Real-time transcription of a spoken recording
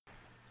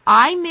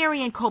I'm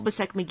Marianne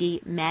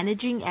Kolbasuk-McGee,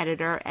 Managing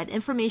Editor at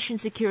Information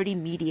Security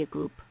Media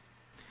Group.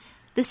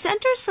 The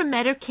Centers for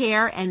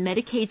Medicare and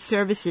Medicaid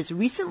Services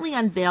recently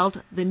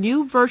unveiled the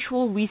new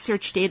Virtual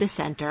Research Data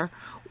Center,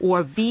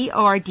 or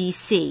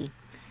VRDC.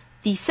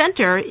 The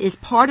center is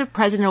part of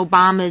President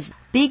Obama's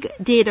Big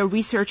Data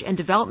Research and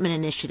Development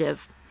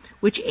Initiative,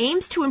 which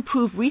aims to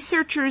improve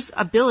researchers'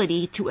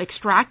 ability to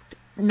extract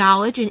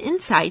knowledge and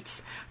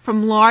insights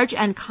from large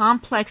and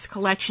complex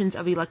collections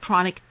of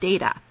electronic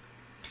data.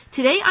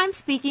 Today I'm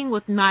speaking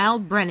with Niall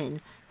Brennan,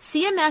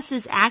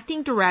 CMS's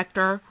Acting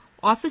Director,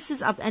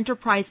 Offices of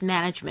Enterprise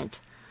Management.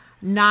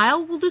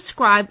 Niall will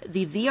describe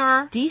the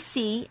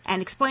VRDC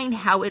and explain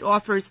how it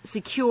offers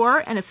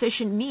secure and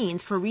efficient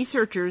means for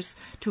researchers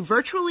to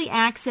virtually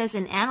access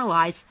and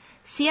analyze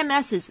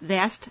CMS's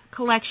vast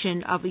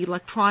collection of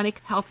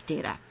electronic health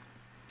data.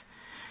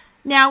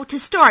 Now, to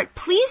start,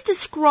 please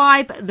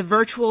describe the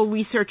Virtual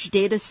Research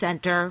Data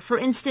Center. For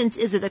instance,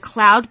 is it a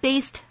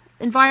cloud-based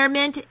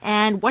environment,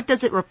 and what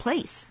does it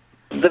replace?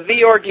 The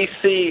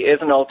VRDC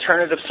is an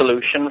alternative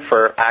solution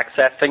for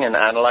accessing and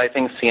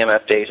analyzing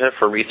CMS data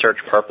for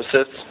research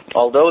purposes.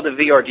 Although the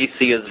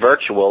VRDC is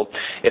virtual,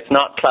 it's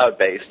not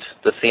cloud-based.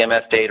 The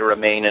CMS data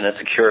remain in a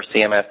secure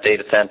CMS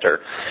data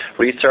center.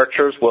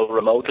 Researchers will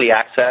remotely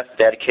access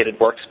dedicated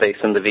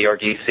workspace in the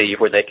VRDC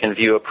where they can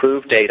view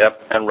approved data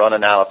and run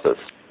analysis.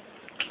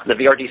 The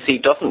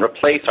VRDC doesn't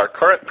replace our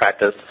current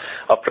practice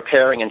of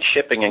preparing and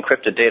shipping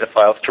encrypted data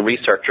files to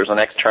researchers on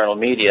external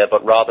media,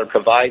 but rather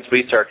provides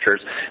researchers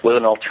with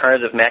an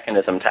alternative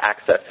mechanism to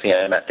access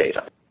CMS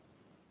data.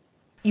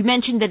 You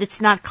mentioned that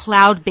it's not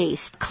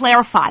cloud-based.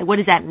 Clarify, what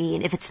does that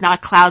mean? If it's not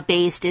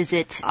cloud-based, is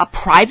it a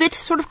private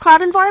sort of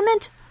cloud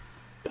environment?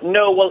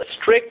 No, well,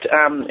 strict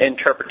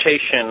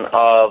interpretation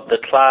of the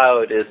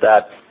cloud is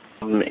that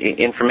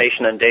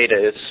information and data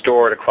is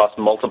stored across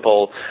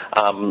multiple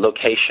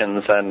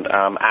locations and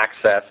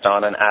accessed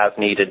on an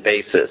as-needed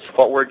basis.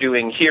 What we're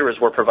doing here is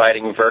we're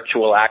providing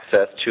virtual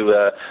access to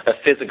a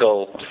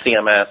physical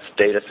CMS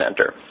data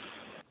center.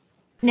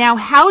 Now,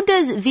 how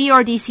does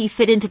VRDC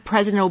fit into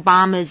President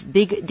Obama's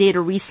Big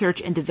Data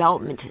Research and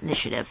Development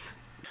Initiative?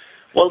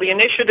 Well, the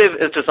initiative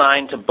is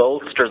designed to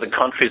bolster the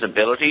country's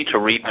ability to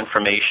reap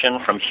information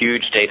from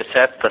huge data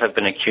sets that have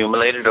been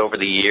accumulated over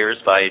the years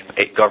by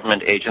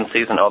government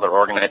agencies and other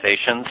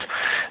organizations.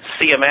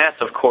 CMS,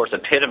 of course,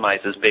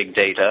 epitomizes big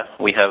data.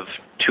 We have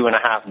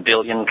 2.5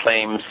 billion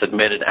claims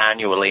submitted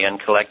annually and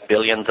collect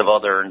billions of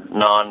other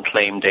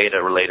non-claim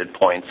data-related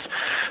points.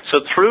 So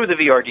through the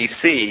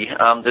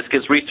VRDC, this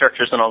gives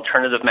researchers an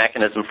alternative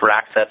mechanism for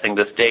accessing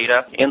this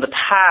data. In the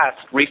past,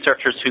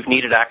 researchers who've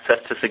needed access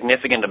to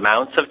significant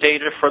amounts of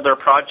data for their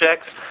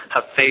projects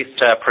have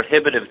faced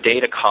prohibitive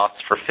data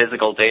costs for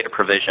physical data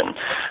provision.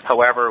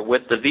 However,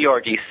 with the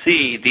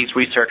VRDC, these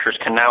researchers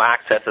can now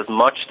access as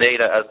much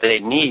data as they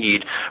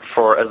need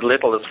for as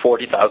little as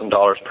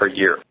 $40,000 per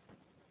year.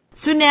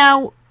 So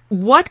now,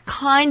 what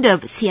kind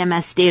of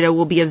CMS data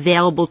will be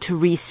available to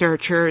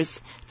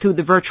researchers through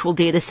the virtual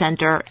data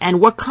center,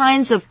 and what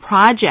kinds of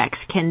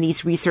projects can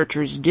these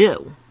researchers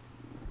do?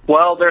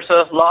 Well, there's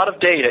a lot of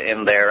data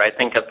in there. I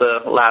think at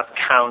the last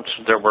count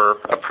there were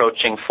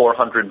approaching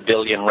 400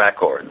 billion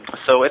records.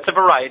 So it's a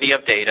variety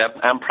of data,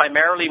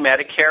 primarily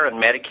Medicare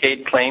and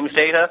Medicaid claims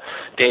data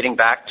dating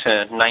back to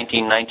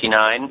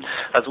 1999,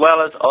 as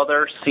well as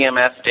other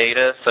CMS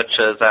data such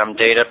as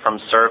data from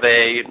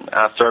surveys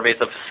of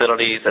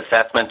facilities,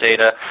 assessment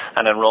data,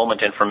 and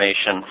enrollment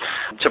information.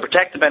 To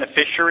protect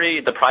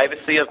the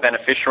privacy of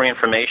beneficiary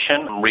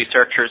information,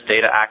 researchers'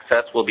 data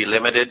access will be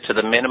limited to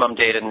the minimum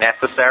data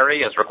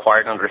necessary as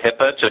required under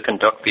HIPAA to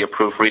conduct the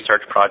approved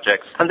research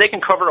projects. And they can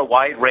cover a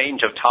wide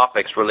range of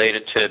topics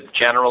related to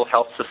general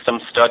health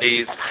system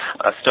studies,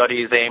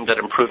 studies aimed at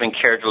improving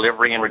care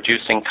delivery and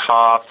reducing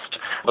cost,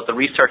 but the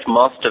research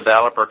must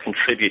develop or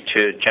contribute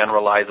to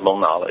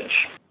generalizable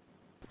knowledge.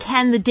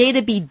 Can the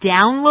data be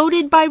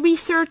downloaded by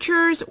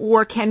researchers,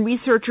 or can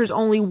researchers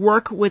only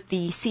work with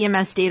the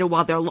CMS data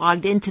while they're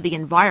logged into the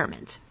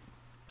environment?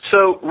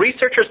 So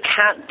researchers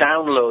can't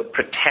download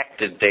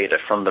protected data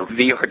from the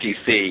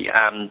VRDC.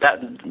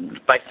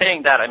 By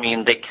saying that, I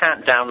mean they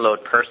can't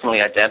download personally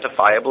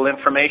identifiable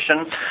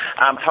information.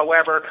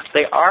 However,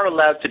 they are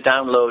allowed to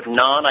download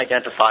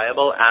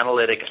non-identifiable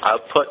analytic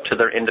output to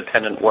their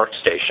independent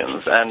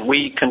workstations. And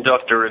we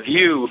conduct a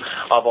review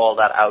of all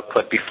that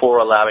output before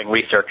allowing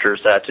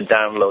researchers to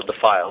download the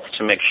files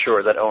to make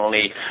sure that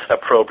only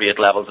appropriate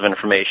levels of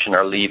information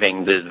are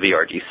leaving the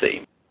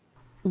VRDC.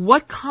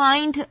 What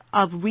kind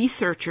of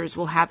researchers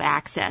will have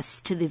access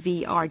to the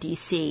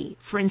VRDC?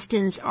 For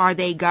instance, are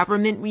they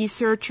government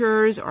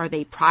researchers? Are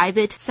they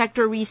private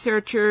sector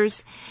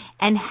researchers?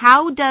 And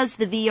how does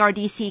the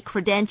VRDC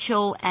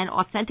credential and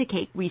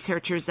authenticate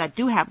researchers that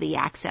do have the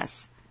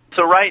access?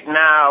 So right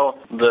now,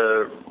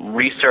 the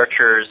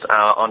researchers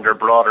under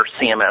broader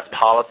CMS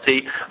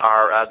policy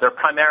they're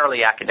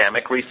primarily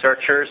academic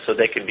researchers, so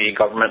they could be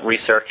government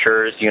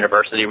researchers,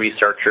 university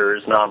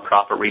researchers,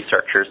 nonprofit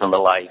researchers, and the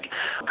like.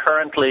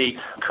 Currently,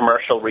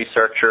 commercial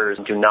researchers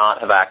do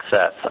not have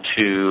access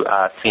to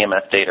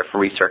CMS data for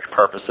research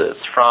purposes.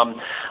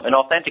 From an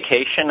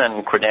authentication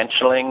and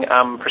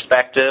credentialing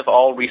perspective,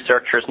 all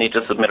researchers need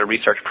to submit a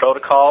research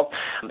protocol,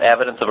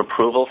 evidence of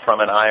approval from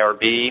an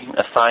IRB,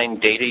 a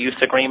signed data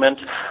use agreement,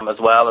 as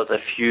well as a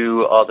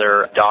few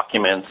other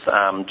documents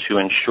to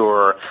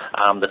ensure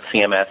that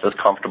CMS is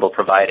comfortable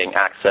providing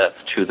access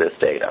to this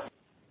data.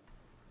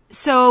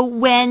 So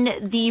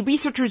when the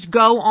researchers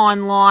go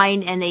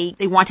online and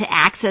they want to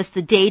access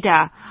the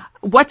data,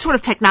 what sort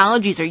of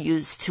technologies are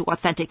used to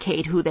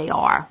authenticate who they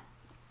are?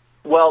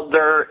 Well,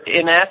 they're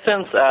in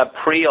essence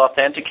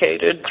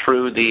pre-authenticated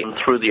through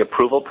the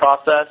approval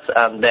process,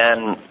 and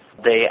then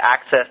they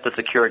access the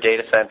secure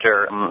data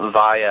center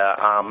via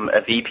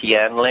a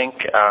VPN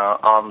link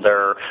on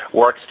their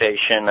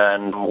workstation,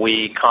 and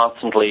we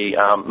constantly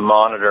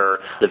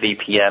monitor the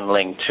VPN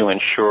link to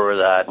ensure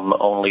that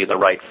only the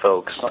right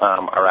folks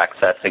are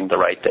accessing the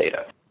right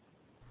data.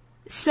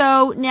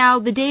 So now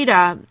the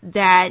data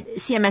that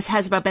CMS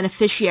has about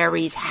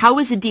beneficiaries, how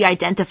is it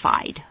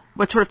de-identified?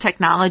 What sort of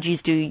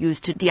technologies do you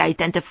use to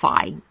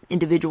de-identify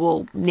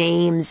individual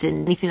names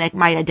and anything that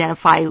might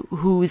identify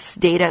whose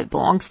data it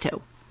belongs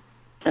to?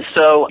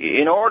 So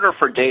in order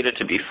for data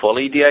to be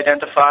fully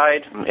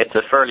de-identified, it's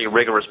a fairly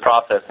rigorous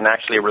process and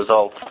actually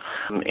results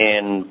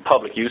in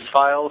public use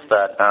files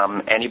that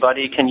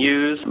anybody can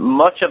use.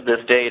 Much of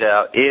this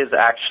data is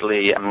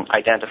actually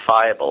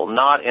identifiable,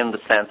 not in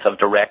the sense of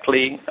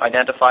directly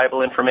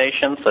identifiable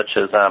information such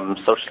as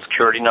social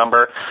security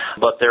number,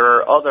 but there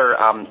are other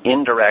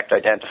indirect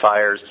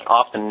identifiers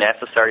often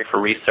necessary for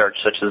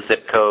research such as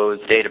zip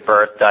codes, date of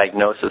birth,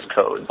 diagnosis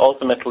codes.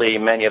 Ultimately,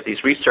 many of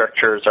these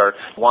researchers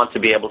want to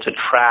be able to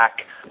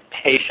track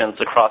patients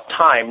across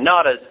time,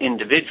 not as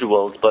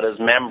individuals, but as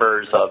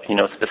members of,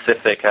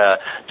 specific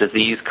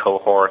disease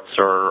cohorts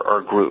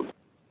or groups.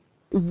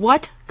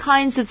 What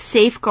kinds of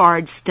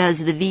safeguards does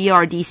the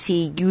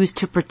VRDC use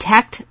to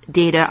protect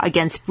data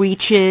against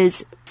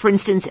breaches? For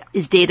instance,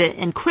 is data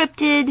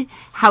encrypted?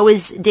 How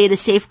is data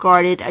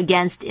safeguarded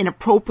against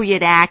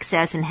inappropriate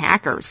access and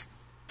hackers?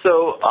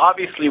 So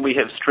obviously we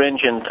have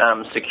stringent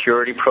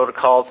security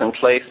protocols in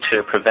place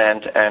to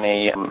prevent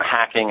any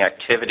hacking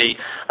activity.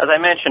 As I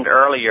mentioned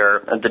earlier,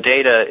 the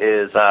data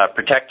is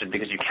protected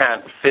because you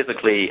can't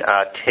physically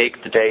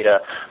take the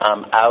data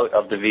out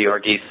of the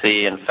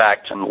VRDC. In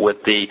fact,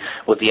 with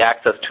the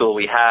access tool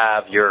we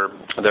have,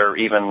 there are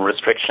even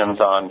restrictions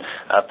on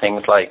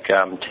things like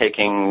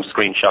taking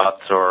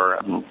screenshots or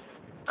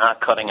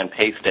cutting and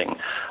pasting.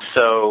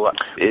 So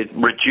the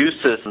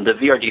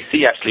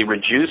VRDC actually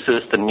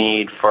reduces the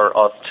need for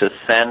us to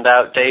send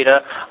out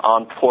data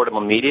on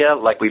portable media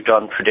like we've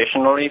done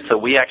traditionally. So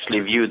we actually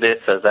view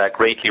this as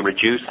greatly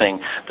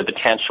reducing the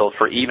potential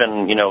for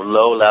even,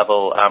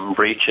 low-level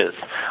breaches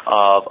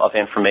of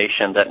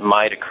information that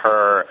might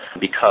occur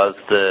because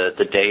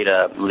the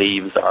data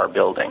leaves our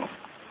building.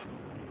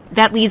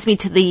 That leads me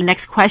to the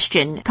next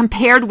question.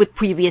 Compared with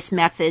previous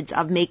methods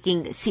of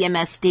making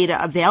CMS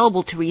data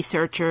available to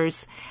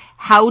researchers,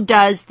 how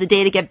does the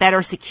data get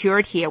better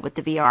secured here with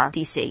the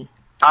VRDC?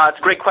 It's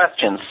a great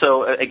question.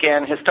 So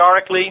again,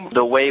 historically,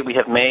 the way we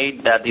have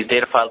made these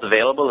data files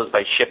available is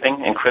by shipping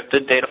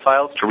encrypted data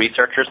files to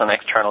researchers on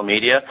external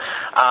media.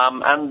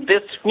 And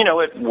this,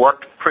 it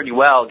worked pretty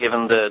well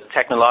given the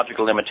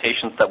technological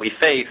limitations that we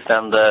faced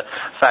and the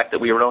fact that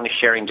we were only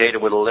sharing data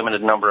with a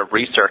limited number of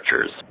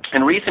researchers.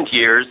 In recent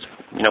years,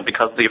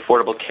 because of the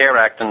Affordable Care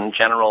Act and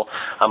general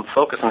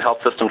focus on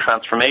health system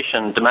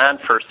transformation, demand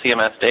for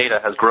CMS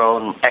data has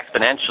grown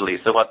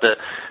exponentially. So what the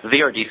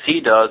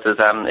VRDC does is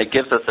it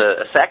gives us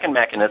a second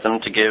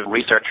mechanism to give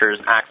researchers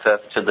access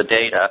to the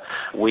data.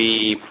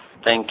 We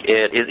think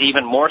it is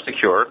even more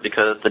secure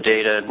because the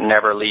data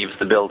never leaves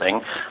the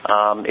building.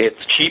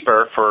 It's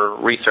cheaper for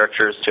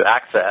researchers to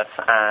access,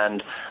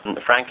 and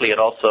frankly, it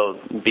also,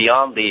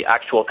 beyond the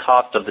actual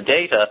cost of the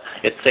data,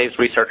 it saves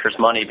researchers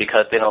money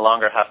because they no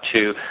longer have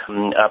to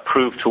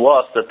prove to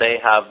us that they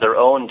have their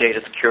own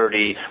data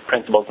security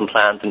principles and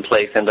plans in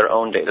place in their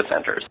own data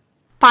centers.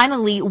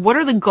 Finally, what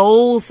are the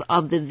goals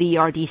of the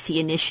VRDC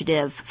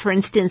initiative? For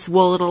instance,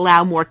 will it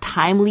allow more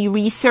timely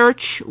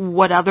research?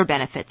 What other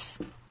benefits?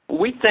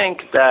 We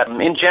think that,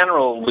 in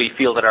general, we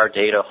feel that our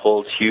data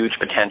holds huge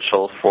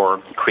potential for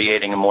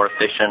creating a more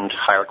efficient,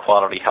 higher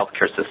quality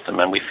healthcare system,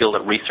 and we feel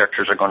that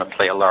researchers are going to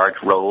play a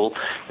large role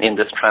in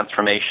this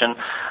transformation.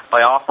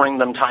 By offering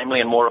them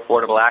timely and more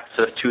affordable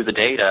access to the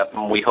data,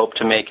 we hope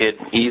to make it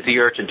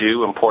easier to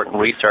do important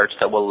research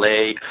that will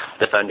lay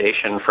the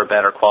foundation for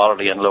better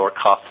quality and lower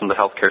costs in the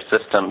healthcare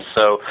system.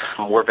 So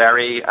we're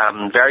very,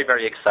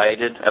 very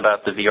excited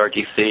about the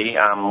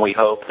VRDC. We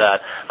hope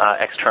that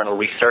external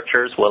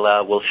researchers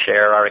will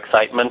share our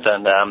excitement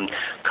and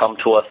come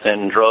to us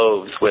in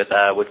droves with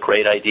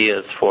great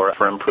ideas for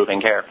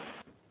improving care.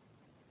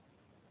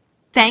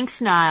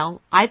 Thanks,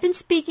 Niall. I've been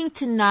speaking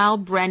to Niall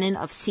Brennan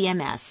of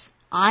CMS.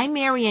 I'm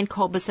Marianne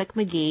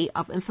Kolbasuk-McGee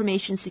of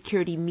Information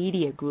Security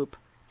Media Group.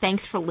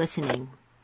 Thanks for listening.